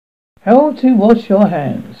How to wash your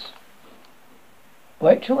hands.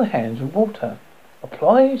 Wet your hands with water.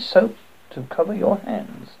 Apply soap to cover your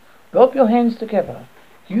hands. Rub your hands together.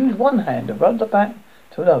 Use one hand to rub the back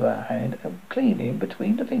to the other hand and clean in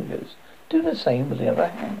between the fingers. Do the same with the other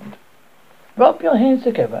hand. Rub your hands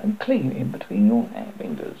together and clean in between your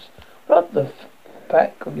fingers. Rub the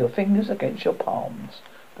back of your fingers against your palms.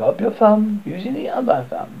 Rub your thumb using the other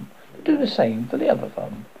thumb. Do the same for the other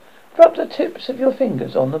thumb. Rub the tips of your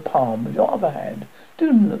fingers on the palm of your other hand.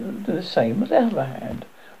 Do the same with the other hand.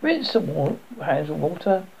 Rinse the hands with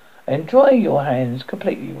water and dry your hands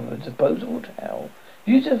completely with a disposable towel.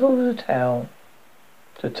 Use a disposable towel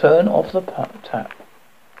to turn off the tap.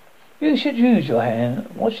 You should wash your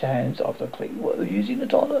hands after using the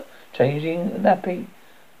toilet, changing the nappy,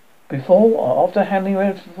 before or after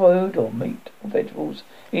handling food or meat or vegetables,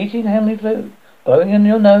 eating handling food, blowing in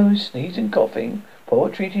your nose, sneezing, coughing, before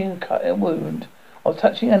treating a wound, or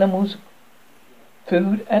touching animals,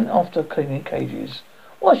 food, and after cleaning cages.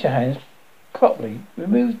 Wash your hands properly.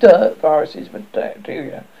 Remove dirt, viruses,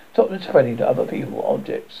 bacteria. Stop them spreading to other people or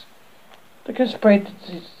objects. They can spread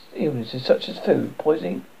illnesses such as food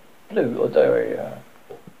poisoning, flu, or diarrhea.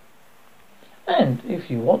 And if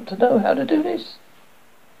you want to know how to do this,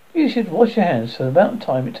 you should wash your hands for the amount of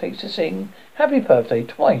time it takes to sing Happy Birthday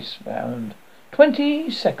twice round 20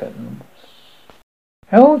 seconds.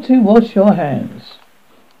 How to wash your hands.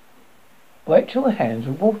 Wet your hands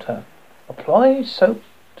with water. Apply soap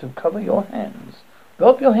to cover your hands.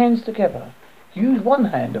 Rub your hands together. Use one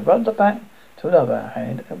hand to rub the back to the other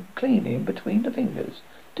hand and clean in between the fingers.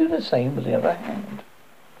 Do the same with the other hand.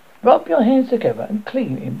 Rub your hands together and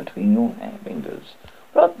clean in between your fingers.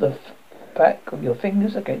 Rub the back of your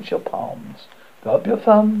fingers against your palms. Rub your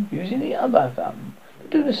thumb using the other thumb.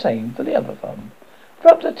 Do the same for the other thumb.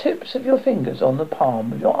 Rub the tips of your fingers on the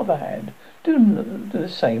palm of your other hand. Do the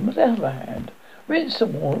same with the other hand. Rinse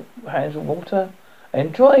the hands with water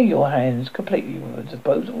and dry your hands completely with a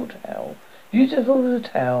disposable towel. Use a disposable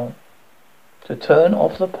towel to turn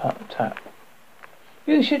off the tap.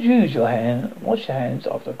 You should wash your hands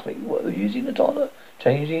after using the toilet,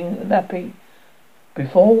 changing the nappy,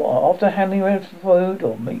 before or after handling food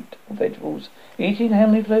or meat or vegetables, eating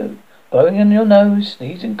handling food, blowing in your nose,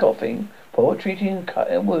 sneezing, coughing, before treating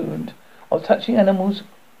a wound, or touching animals,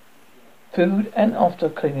 food, and after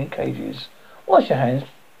cleaning cages. Wash your hands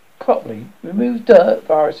properly. Remove dirt,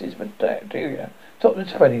 viruses, bacteria. Stop them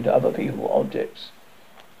spreading to other people or objects.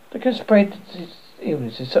 They can spread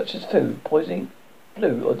illnesses such as food poisoning,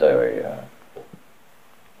 flu, or diarrhea.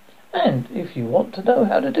 And if you want to know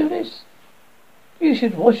how to do this, you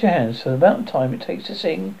should wash your hands for the amount of time it takes to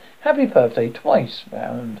sing Happy Birthday twice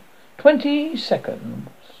round 20 seconds.